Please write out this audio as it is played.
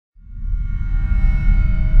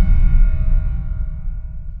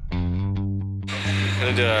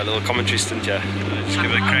going to do a little commentary stint here. Just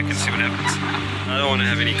give it a crack and see what happens. I don't want to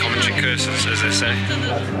have any commentary curses, as they say.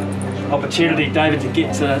 Opportunity, David, to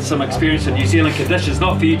get some experience in New Zealand conditions,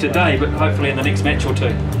 not for you today, but hopefully in the next match or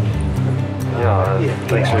two. Yeah,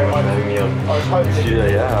 thanks very much for having me on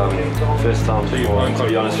studio. First time, to be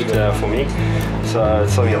honest, for me. So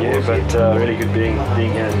it's something new, but really good being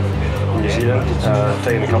here in New Zealand.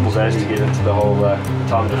 Taking a couple of days to get into the whole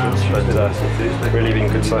time difference, but really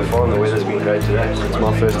been good so far, and the weather's been great today. It's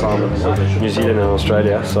my first time in New Zealand and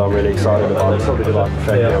Australia, so I'm really excited about it. The fact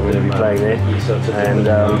that I'm going to be playing there, and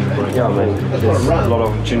yeah, I mean, there's a lot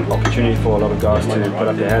of opportunity for a lot of guys to put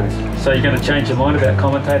up their hands. So you're going to change your mind about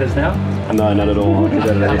commentators now? No, not at all. I've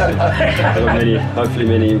got hopefully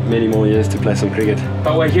many more years to play some cricket.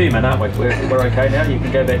 But we're human, aren't we? We're okay now. You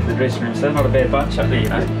can go back to the dressing room, so they're not a bad bunch up there, you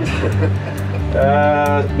know.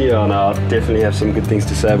 Yeah, no, I definitely have some good things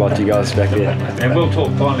to say about you guys back there. And we'll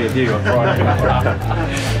talk finally of you on Friday.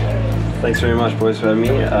 Thanks very much, boys, for having me.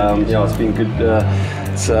 Yeah, it's been good.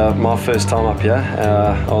 It's my first time up here.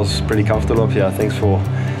 I was pretty comfortable up here. Thanks for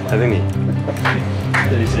having me.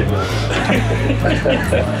 37 minutes.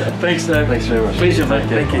 Thanks, Dave. Thanks very much. Pleasure, mate.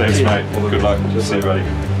 Thank you. Thanks, mate. Good luck. See you, buddy.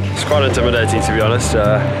 It's quite intimidating, to be honest.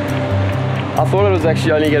 I thought it was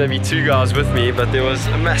actually only going to be 2 guys with me, but there was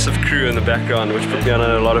a massive crew in the background, which put me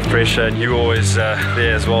under a lot of pressure, and you were always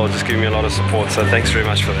there as well, just giving me a lot of support, so thanks very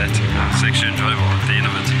much for that. It's actually enjoyable at the end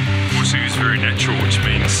of it. Also, he's very natural, which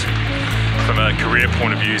means from a career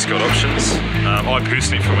point of view, he's got options. I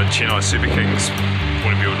personally, from a Chennai Super Kings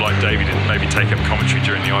point of view, would like Davey to maybe take up commentary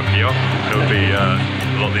during the IPL. It would be a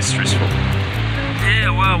lot less stressful.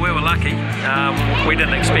 Yeah, well, we were lucky. We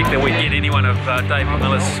didn't expect that we'd get anyone of David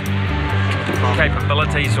Miller's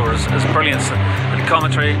capabilities or his brilliance in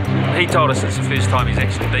commentary. He told us it's the first time he's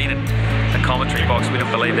actually been in the commentary box. We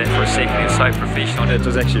didn't believe that for a second. He was so professional. It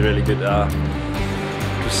was actually really good.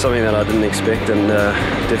 It was something that I didn't expect, and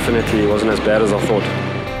definitely wasn't as bad as I thought.